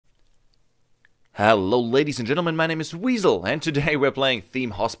Hello ladies and gentlemen, my name is Weasel, and today we're playing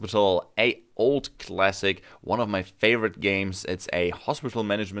Theme Hospital, a old classic, one of my favorite games. It's a hospital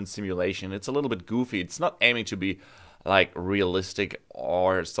management simulation. It's a little bit goofy. It's not aiming to be like realistic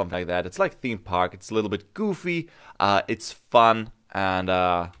or something like that. It's like Theme Park. It's a little bit goofy, it's fun, and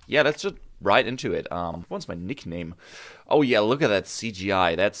yeah, let's just right into it. What's my nickname? Oh yeah, look at that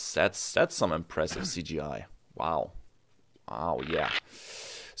CGI. That's some impressive CGI. Wow. Wow, yeah.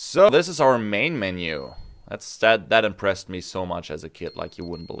 So this is our main menu. That impressed me so much as a kid, like you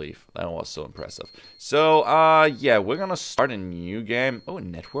wouldn't believe. That was so impressive. So yeah, we're gonna start a new game. Oh, a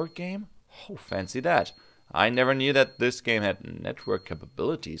network game? Oh, fancy that. I never knew that this game had network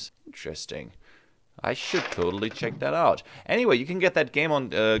capabilities. Interesting. I should totally check that out. Anyway, you can get that game on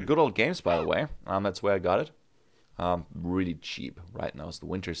Good Old Games, by the way. That's where I got it. Really cheap. Right now it's the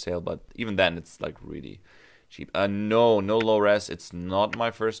winter sale, but even then it's like really cheap. No low res. It's not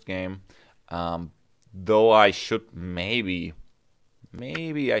my first game. Though I should maybe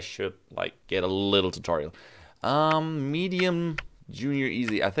I should like get a little tutorial. Medium, junior,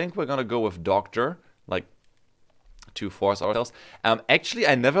 easy. I think we're gonna go with Doctor, like to force ourselves. Actually,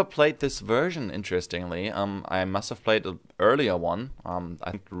 I never played this version. Interestingly, I must have played an earlier one.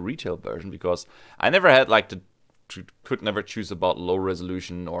 I think the retail version, because I never had like could never choose about low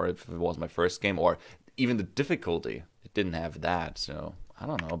resolution, or if it was my first game, or even the difficulty. It didn't have that, so I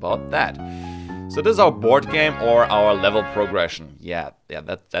don't know about that. So this is our board game or our level progression. Yeah,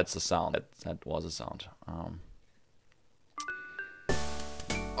 that's a sound. That was a sound.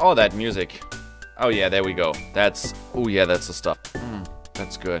 Oh, that music. Oh yeah, there we go. Oh yeah, that's the stuff.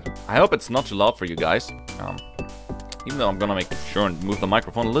 That's good. I hope it's not too loud for you guys. Even though I'm gonna make sure and move the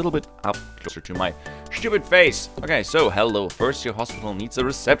microphone a little bit up closer to my stupid face. Okay, so hello. First, your hospital needs a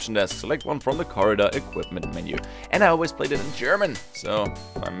reception desk. Select one from the corridor equipment menu. And I always played it in German, so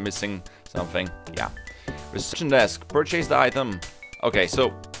if I'm missing something, yeah. Reception desk. Purchase the item. Okay,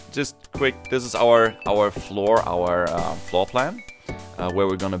 so just quick. This is our floor plan, where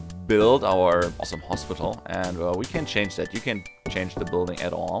we're gonna build our awesome hospital, and we can change that. You can change the building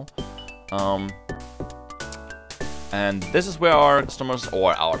at all. And this is where our customers,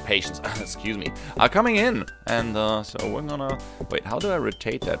 or our patients, excuse me, are coming in. And so we're gonna... Wait, how do I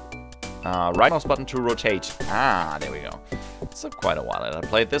rotate that? Right mouse button to rotate. Ah, there we go. It's quite a while that I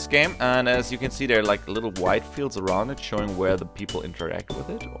played this game. And as you can see, there are like little white fields around it showing where the people interact with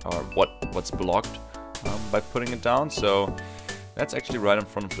it, or what's blocked by putting it down. So that's actually right in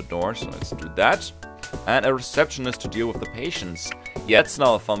front of the door, so let's do that. And a receptionist to deal with the patients. Yeah, that's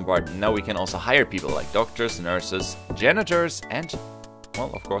now a fun part. Now we can also hire people like doctors, nurses, janitors, and,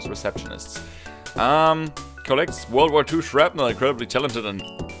 well, of course, receptionists. Collects World War II shrapnel, incredibly talented and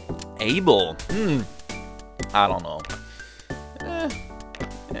able. I don't know.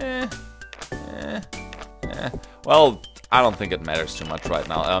 Well, I don't think it matters too much right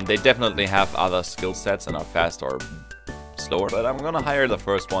now. They definitely have other skill sets and are fast or slower, but I'm gonna hire the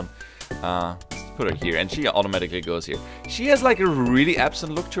first one. Put her here, and she automatically goes here. She has like a really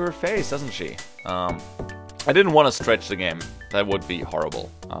absent look to her face, doesn't she? I didn't want to stretch the game. That would be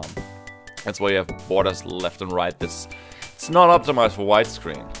horrible. That's why you have borders left and right. It's not optimized for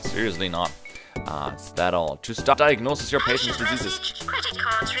widescreen. Seriously not. It's that all. To start diagnosis your patient's diseases. Credit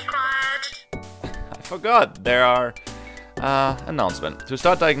cards required. I forgot. There are announcement. To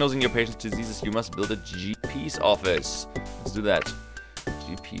start diagnosing your patient's diseases, you must build a GP's office. Let's do that.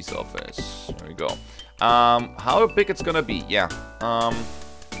 GP's office. There we go. How big it's gonna be? Yeah.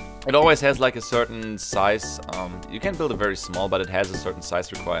 It always has like a certain size. You can build it very small, but it has a certain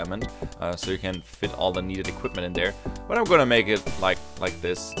size requirement, so you can fit all the needed equipment in there. But I'm gonna make it like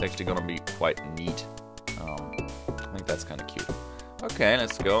this. It's actually gonna be quite neat. I think that's kind of cute. Okay,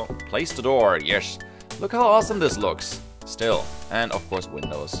 let's go. Place the door. Yes. Look how awesome this looks. Still, and of course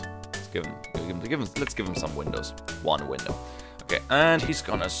windows. Let's give him some windows. One window. Okay, and he's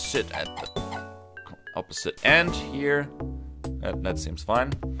gonna sit at the opposite end here. That seems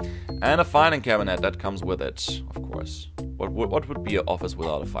fine. And a filing cabinet that comes with it, of course. What would be an office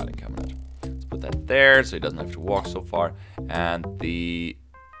without a filing cabinet? Let's put that there so he doesn't have to walk so far. And the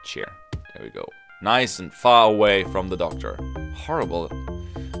chair. There we go. Nice and far away from the doctor. Horrible.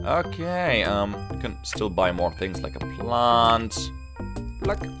 Okay, you can still buy more things like a plant.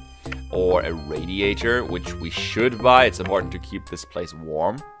 Pluck. Or a radiator, which we should buy. It's important to keep this place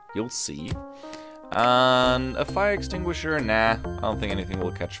warm. You'll see. And a fire extinguisher. Nah, I don't think anything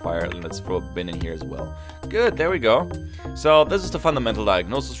will catch fire. Let's throw a bin in here as well. Good, there we go. So this is the fundamental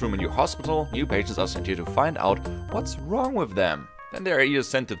diagnosis room in your hospital. New patients are sent here to find out what's wrong with them. Then they are either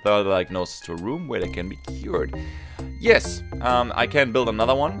sent to further diagnosis to a room where they can be cured. Yes, I can build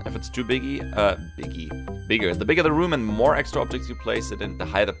another one if it's too bigger. The bigger the room and more extra objects you place it in, the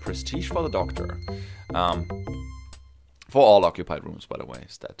higher the prestige for the doctor. For all occupied rooms, by the way,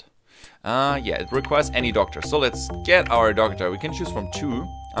 is that. Yeah, it requires any doctor. So let's get our doctor. We can choose from 2.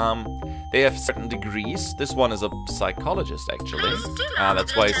 They have certain degrees. This one is a psychologist, actually.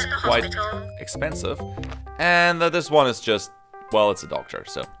 That's why it's quite expensive. And this one is just, well, it's a doctor.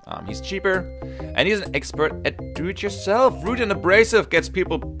 So he's cheaper. And he's an expert at do-it-yourself. Rude and abrasive, gets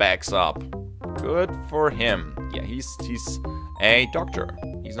people backs up. Good for him. Yeah, he's a doctor.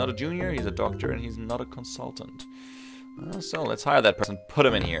 He's not a junior, he's a doctor, and he's not a consultant. So let's hire that person, put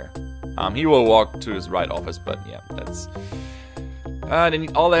him in here. He will walk to his right office, but yeah, that's... they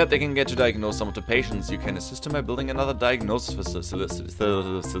need all the help they can get to diagnose some of the patients. You can assist him by building another diagnosis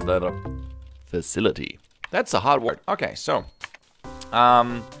facility. That's a hard word. Okay, so...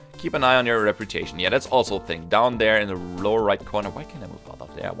 keep an eye on your reputation. Yeah, that's also a thing. Down there in the lower right corner. Why can't I move out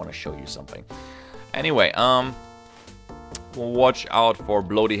of there? I want to show you something. Anyway, watch out for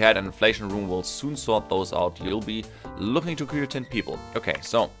bloaty head and inflation room. Will soon sort those out. You'll be looking to cure 10 people. Okay,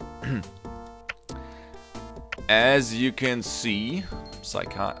 so as you can see,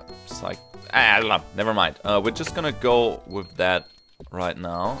 never mind. We're just gonna go with that right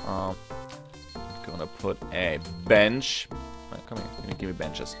now. I'm gonna put a bench. Come here, give me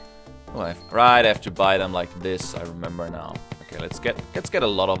benches. Oh, I have to buy them like this. I remember now. Okay, let's get a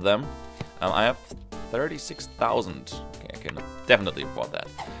lot of them. I have 36,000. Okay, I can definitely afford that.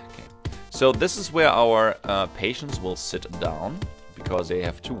 Okay, so this is where our patients will sit down because they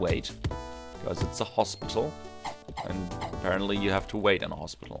have to wait because it's a hospital, and apparently you have to wait in a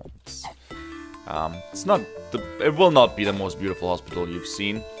hospital. It's not it will not be the most beautiful hospital you've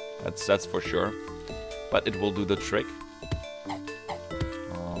seen. That's for sure, but it will do the trick.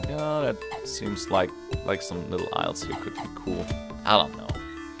 Yeah, that seems like some little aisles here could be cool. I don't know.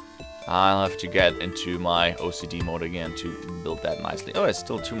 I'll have to get into my OCD mode again to build that nicely. Oh, there's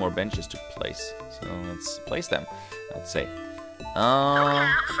still 2 more benches to place. So let's place them. Let's say. Look out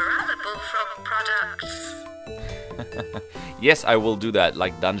for other bullfrog products. Yes, I will do that.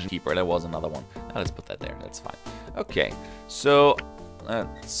 Like Dungeon Keeper. There was another one. Now let's put that there. That's fine. Okay. So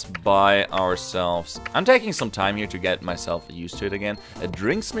let's buy ourselves... I'm taking some time here to get myself used to it again. A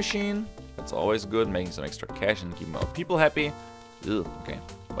drinks machine. That's always good. Making some extra cash and keeping our people happy. Ugh, okay.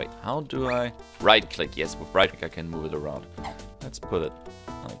 Wait, how do I... Right click. Yes, with right click I can move it around. Let's put it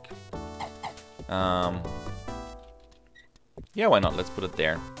like... Yeah, why not? Let's put it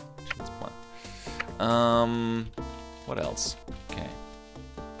there. What else? Okay.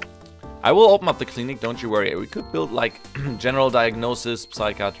 I will open up the clinic, don't you worry. We could build like general diagnosis,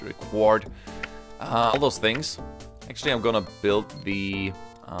 psychiatric ward, all those things. Actually, I'm gonna build the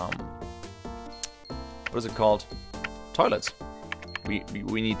what is it called? Toilets. We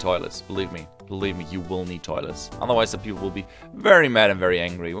need toilets. Believe me, you will need toilets. Otherwise, the people will be very mad and very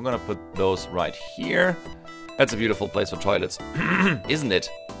angry. We're gonna put those right here. That's a beautiful place for toilets, isn't it?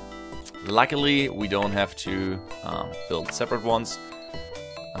 Luckily, we don't have to build separate ones.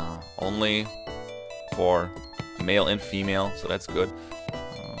 Only for male and female, so that's good.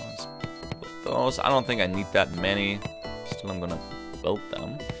 Let's put those. I don't think I need that many. Still, I'm gonna build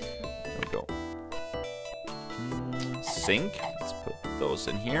them. There we go. Sink. Let's put those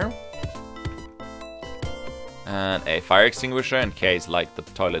in here. And a fire extinguisher in case, like, the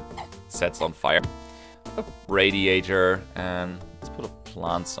toilet sets on fire. A radiator, and let's put a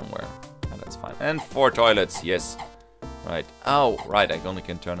plant somewhere. Oh, that's fine. And 4 toilets, yes. Right. Oh, right. I only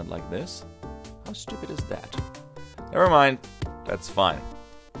can turn it like this. How stupid is that? Never mind. That's fine.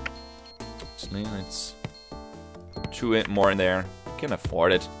 Actually, let's 2 more in there. I can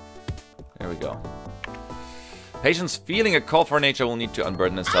afford it. There we go. Patients feeling a call for nature will need to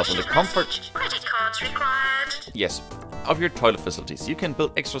unburden themselves in the comfort. Credit cards required. Yes. Of your toilet facilities. You can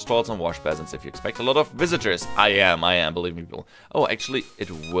build extra stalls and wash basins if you expect a lot of visitors. I am, believe me, people. Oh, actually, it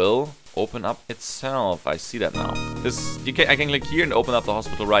will open up itself. I see that now. I can click here and open up the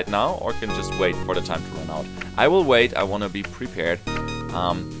hospital right now, or can just wait for the time to run out. I will wait. I want to be prepared.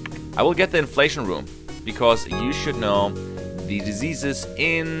 I will get the inflation room, because you should know the diseases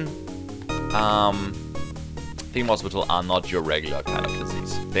in Theme Hospital are not your regular kind of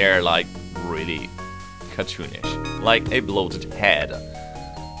disease. They're like really cartoonish, like a bloated head.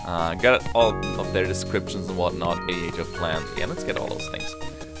 Got all of their descriptions and whatnot. Radiator plant. Yeah, let's get all those things.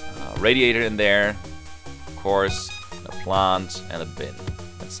 Radiator in there, of course, a plant and a bin.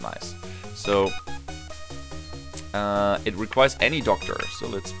 That's nice. So it requires any doctor. So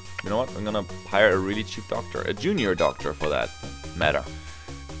let's, you know what? I'm gonna hire a really cheap doctor, a junior doctor for that matter.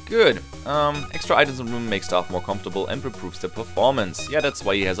 Good. Extra items in the room make staff more comfortable and improves their performance. Yeah, that's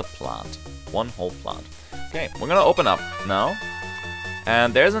why he has a plant. One whole plant. Okay, we're gonna open up now.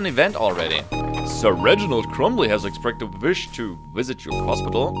 And there's an event already. Sir Reginald Crumley has expressed a wish to visit your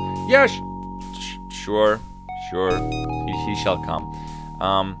hospital. Yeah, sure. He shall come.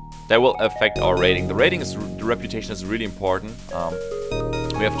 That will affect our rating. The reputation is really important.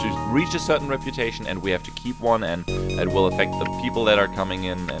 We have to reach a certain reputation and we have to keep one, and it will affect the people that are coming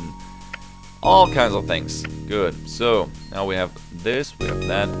in and all kinds of things. Good. So now we have this, we have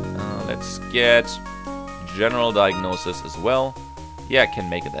that. Let's get general diagnosis as well. Yeah, I can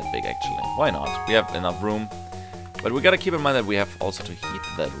make it that big actually. Why not? We have enough room. But we gotta keep in mind that we have also to heat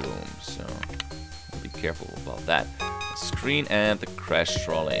that room, so be careful about that. The screen and the crash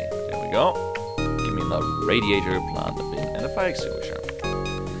trolley. There we go. Give me the radiator, plant a bin, and a fire extinguisher.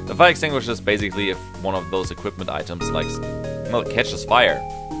 The fire extinguisher is basically if one of those equipment items like, well, catches fire,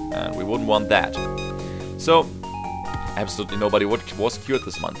 and we wouldn't want that. So, absolutely nobody was cured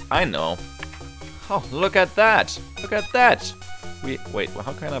this month. I know. Oh, look at that! Look at that! Wait, well,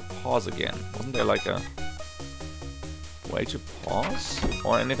 how can I pause again? Wasn't there like a way to pause?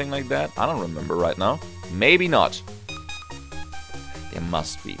 Or anything like that? I don't remember right now. Maybe not. There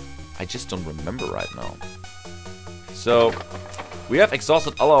must be. I just don't remember right now. So, we have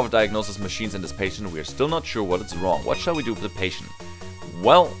exhausted all our diagnosis machines in this patient. We are still not sure what is wrong. What shall we do with the patient?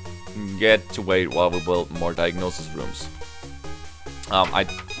 Well, get to wait while we build more diagnosis rooms. I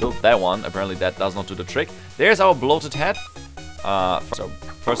built that one. Apparently that does not do the trick. There's our bloated head. So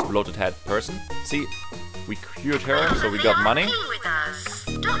first bloated head person. See, we cured her, so we got money.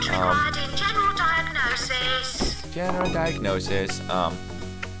 General diagnosis.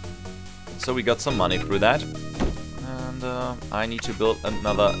 So we got some money through that. And I need to build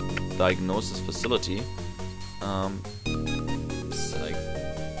another diagnosis facility.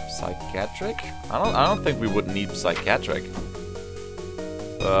 Psychiatric? I don't think we would need psychiatric.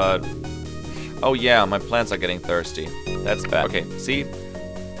 But oh yeah, my plants are getting thirsty. That's bad. Okay, see?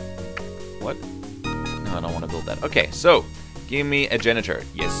 What? No, I don't want to build that. Okay, so give me a janitor.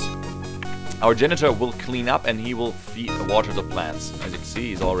 Yes. Our janitor will clean up and he will water the plants. As you can see,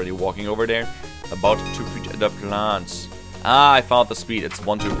 he's already walking over there, about to feed the plants. Ah, I found the speed. It's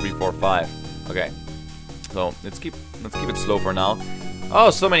 1, 2, 3, 4, 5. Okay. So let's keep it slow for now. Oh,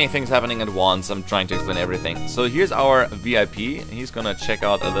 so many things happening at once. I'm trying to explain everything. So here's our VIP. He's gonna check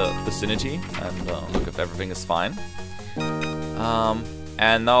out the vicinity and look if everything is fine.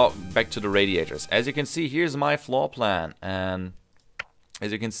 And now back to the radiators. As you can see, here's my floor plan, and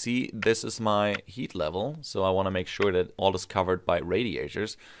as you can see, this is my heat level. So I want to make sure that all is covered by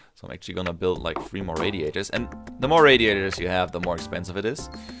radiators. So I'm actually gonna build like 3 more radiators, and the more radiators you have, the more expensive it is.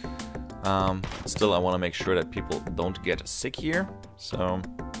 Still, I want to make sure that people don't get sick here, so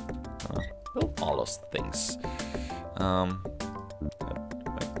build all those things. That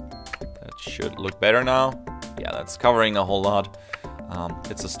should look better now. Yeah, that's covering a whole lot.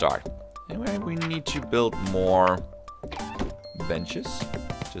 It's a start. Anyway, we need to build more benches,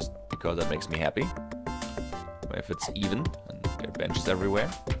 just because that makes me happy. If it's even, and there are benches everywhere.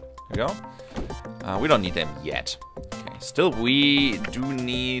 There we go. We don't need them yet. Still, we do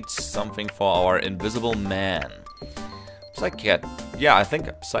need something for our invisible man. Yeah, I think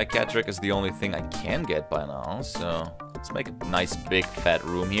psychiatric is the only thing I can get by now. So let's make a nice big fat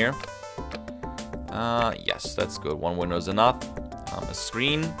room here. Yes, that's good. 1 window is enough. A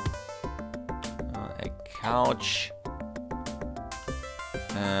screen, a couch,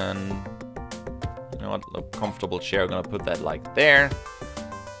 and you know what? A comfortable chair. I'm gonna put that like there.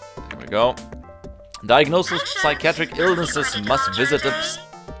 There we go. Diagnosed with psychiatric illnesses must visit a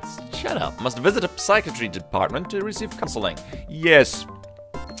psychiatry department to receive counseling. Yes,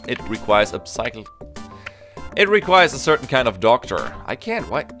 it requires a certain kind of doctor. I can't.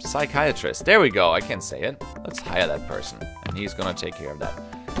 Why? Psychiatrist. There we go. I can say it. Let's hire that person, and he's gonna take care of that.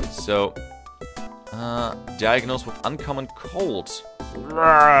 So, diagnosed with uncommon cold.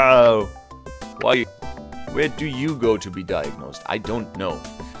 Why? Where do you go to be diagnosed? I don't know.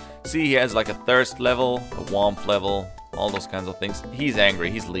 See, he has like a thirst level, a warmth level, all those kinds of things. He's angry,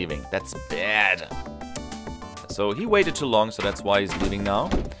 he's leaving. That's bad. So he waited too long, so that's why he's leaving now.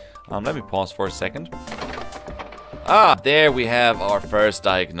 Let me pause for a second. Ah, there we have our first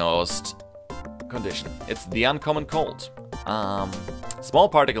diagnosed condition. It's the uncommon cold. Small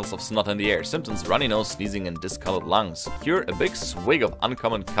particles of snot in the air. Symptoms: runny nose, sneezing, and discolored lungs. Cure: a big swig of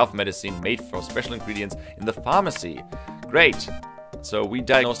uncommon cough medicine made from special ingredients in the pharmacy. Great. So we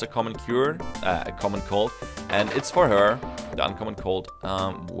diagnosed a common cold, and it's for her, the uncommon cold.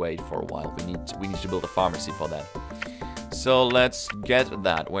 Wait for a while. We need to build a pharmacy for that. So let's get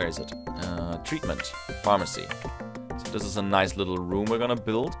that. Where is it? Treatment. Pharmacy. So this is a nice little room we're gonna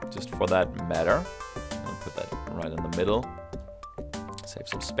build, just for that matter. I'll put that right in the middle. Save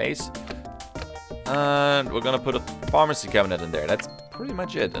some space. And we're gonna put a pharmacy cabinet in there. That's pretty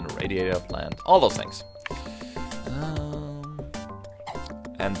much it. And a radiator plant. All those things.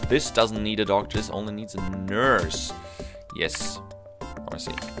 And this doesn't need a doctor. This only needs a nurse. Yes.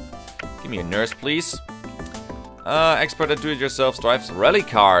 Pharmacy. Give me a nurse, please. Expert at do-it-yourself drives rally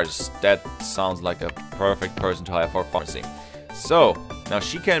cars. That sounds like a perfect person to hire for a pharmacy. So, now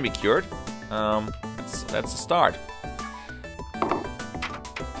she can be cured. That's a start.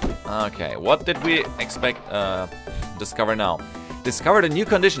 Okay, what did we discover now? Discovered a new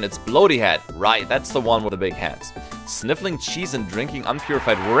condition, it's bloaty head. Right, that's the one with the big hands. Sniffling cheese and drinking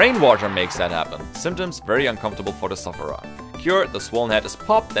unpurified rainwater makes that happen. Symptoms, very uncomfortable for the sufferer. Cure, the swollen head is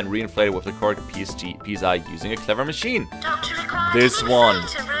popped, then reinflated with the correct PSI using a clever machine. This one.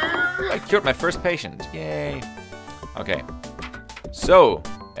 I cured my first patient. Yay. Okay. So,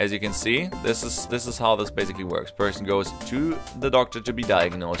 as you can see, this is how this basically works. Person goes to the doctor to be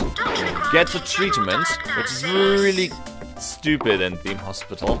diagnosed, gets a treatment, which is really stupid in Theme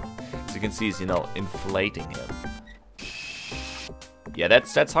Hospital. As you can see, he's, you know, inflating him. Yeah,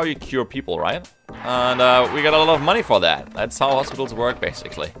 that's how you cure people, right? And we got a lot of money for that. That's how hospitals work,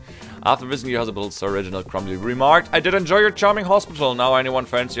 basically. After visiting your hospital, Sir Reginald Crumley remarked, "I did enjoy your charming hospital. Now anyone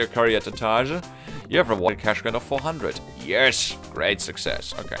fancy your curry at etage? You have rewarded cash grant of 400. Yes, great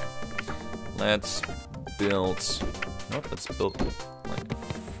success. Okay, let's build. Nope, let's build like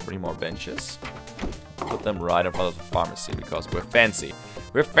 3 more benches. Put them right in front of the pharmacy because we're fancy.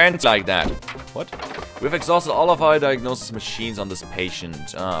 We're fancy like that. What? We've exhausted all of our diagnosis machines on this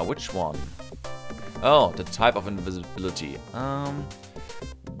patient. Which one? Oh, the type of invisibility.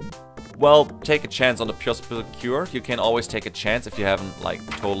 Well, take a chance on the pure cure. You can always take a chance if you haven't, like,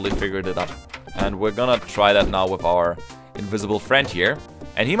 totally figured it out. And we're gonna try that now with our invisible friend here.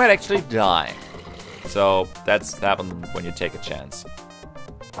 And he might actually die. So, that's happened when you take a chance.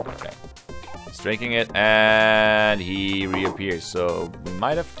 Okay. He's drinking it, and he reappears. So, we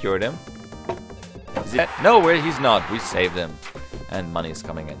might have cured him. Is he dead? No, he's not. We saved him. And money is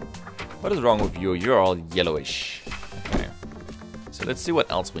coming in. What is wrong with you? You're all yellowish. Okay. So let's see what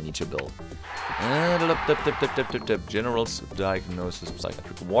else we need to build. General's diagnosis,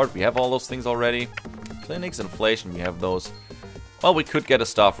 psychiatric ward. We have all those things already. Clinics, inflation, we have those. Well, we could get a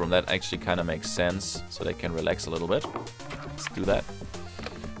staff room. That actually kind of makes sense. So they can relax a little bit. Let's do that.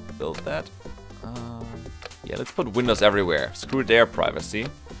 Build that. Yeah, let's put windows everywhere. Screw their privacy.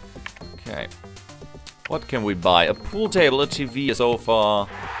 Okay. What can we buy? A pool table, a TV, a sofa,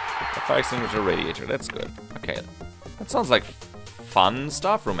 a fire extinguisher, a radiator. That's good. Okay. That sounds like fun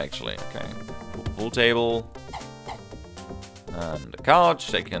staff room, actually. Okay. Pool table. And a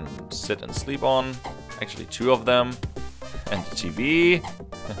couch they can sit and sleep on. Actually, 2 of them. And a TV.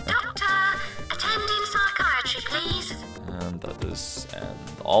 Doctor, attending psychiatry, please. And that is... and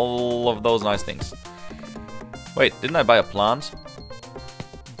all of those nice things. Wait, didn't I buy a plant?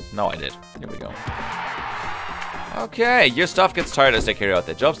 No, I did. Here we go. Okay, your staff gets tired as they carry out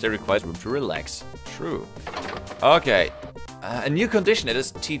their jobs. They require room to relax. True. Okay. A new condition, it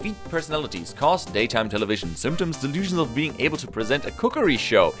is TV personalities. Cause daytime television. Symptoms, delusions of being able to present a cookery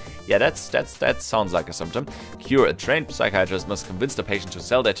show. Yeah, that sounds like a symptom. Cure, a trained psychiatrist must convince the patient to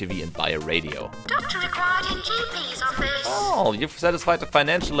sell their TV and buy a radio. Doctor required in GP's office. Oh, you've satisfied the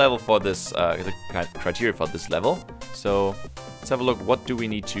financial level for this, the criteria for this level. So, let's have a look. What do we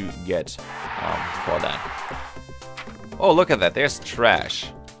need to get for that? Oh, look at that. There's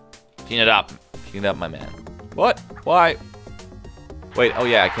trash. Clean it up. Clean it up, my man. What? Why? Wait, oh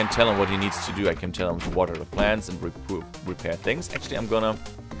yeah, I can tell him what he needs to do. I can tell him to water the plants and repair things. Actually, I'm gonna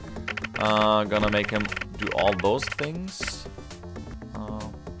make him do all those things.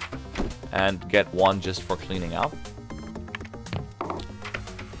 And get 1 just for cleaning up.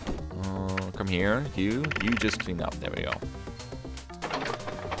 Come here. You just clean up. There we go.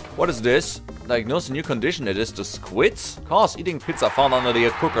 What is this? Diagnose a new condition. It is the squids. Cause eating pizza found under the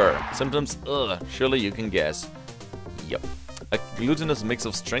cooker. Symptoms, surely you can guess. Yep. A glutinous mix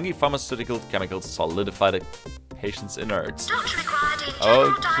of stringy pharmaceutical chemicals solidify the patient's innards.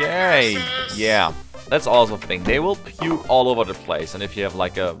 Okay. Yeah. That's also a thing. They will puke all over the place. And if you have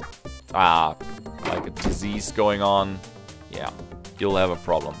like a disease going on, yeah, you'll have a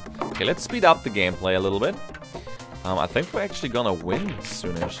problem. Okay, let's speed up the gameplay a little bit. I think we're actually gonna win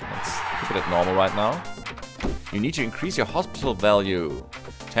soonish. Let's keep it at normal right now. You need to increase your hospital value.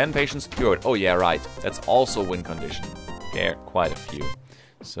 10 patients cured. Oh yeah, right. That's also a win condition. Yeah, quite a few.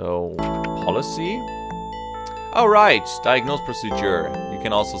 So, policy. Alright, diagnose procedure. You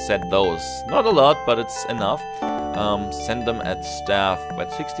can also set those. Not a lot, but it's enough. Send them at staff at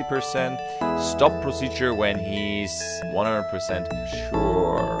 60%. Stop procedure when he's 100%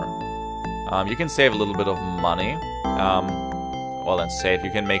 sure. You can save a little bit of money. Well, then save.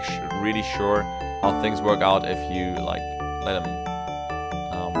 You can make really sure how things work out if you like let him.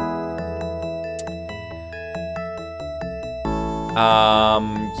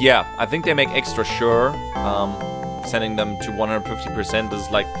 Yeah, I think they make extra sure. Sending them to 150% is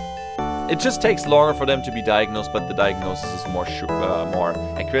like, it just takes longer for them to be diagnosed, but the diagnosis is more more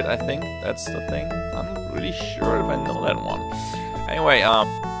accurate. I think that's the thing. I'm not really sure if I know that one. Anyway,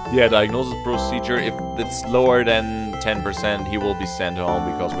 yeah, diagnosis procedure. If it's lower than 10%, he will be sent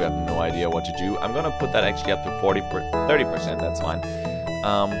home because we have no idea what to do. I'm gonna put that actually up to 30%. That's fine.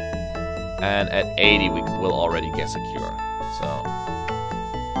 And at 80, we will already guess a cure. So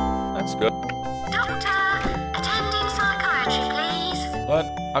that's good. Doctor, attending psychiatry, please. But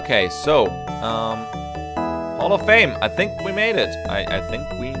okay, so Hall of Fame. I think we made it. I think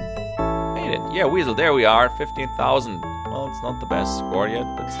we made it. Yeah, Weasel. There we are. 15,000. Well, it's not the best score yet,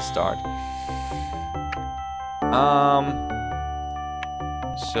 but it's a start.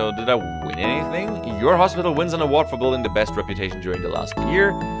 So did I win anything? Your hospital wins an award for building the best reputation during the last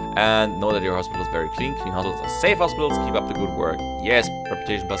year. And know that your hospital is very clean. Clean hospitals are safe hospitals. Keep up the good work. Yes,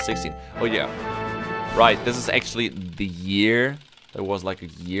 reputation plus 16. Oh yeah. Right, this is actually the year. There was like a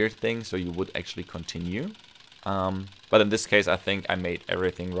year thing, so you would actually continue. But in this case, I think I made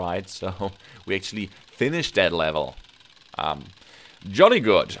everything right. So we actually finished that level. Jolly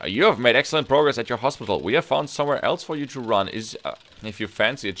good. You have made excellent progress at your hospital. We have found somewhere else for you to run. If you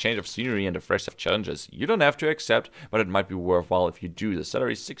fancy a change of scenery and a fresh set of challenges, you don't have to accept, but it might be worthwhile if you do. The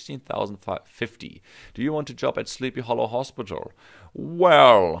salary is 16,550. Do you want a job at Sleepy Hollow Hospital?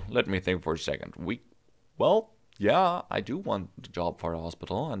 Well, let me think for a second. Well, yeah, I do want a job for a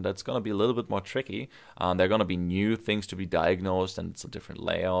hospital, and that's going to be a little bit more tricky. There are going to be new things to be diagnosed, and it's a different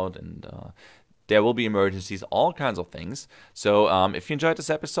layout, and there will be emergencies, all kinds of things. So if you enjoyed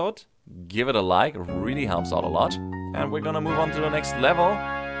this episode, give it a like. It really helps out a lot. And we're going to move on to the next level.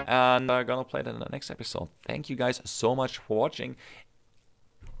 And I'm going to play that in the next episode. Thank you guys so much for watching.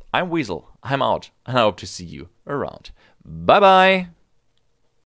 I'm Weasel. I'm out. And I hope to see you around. Bye-bye.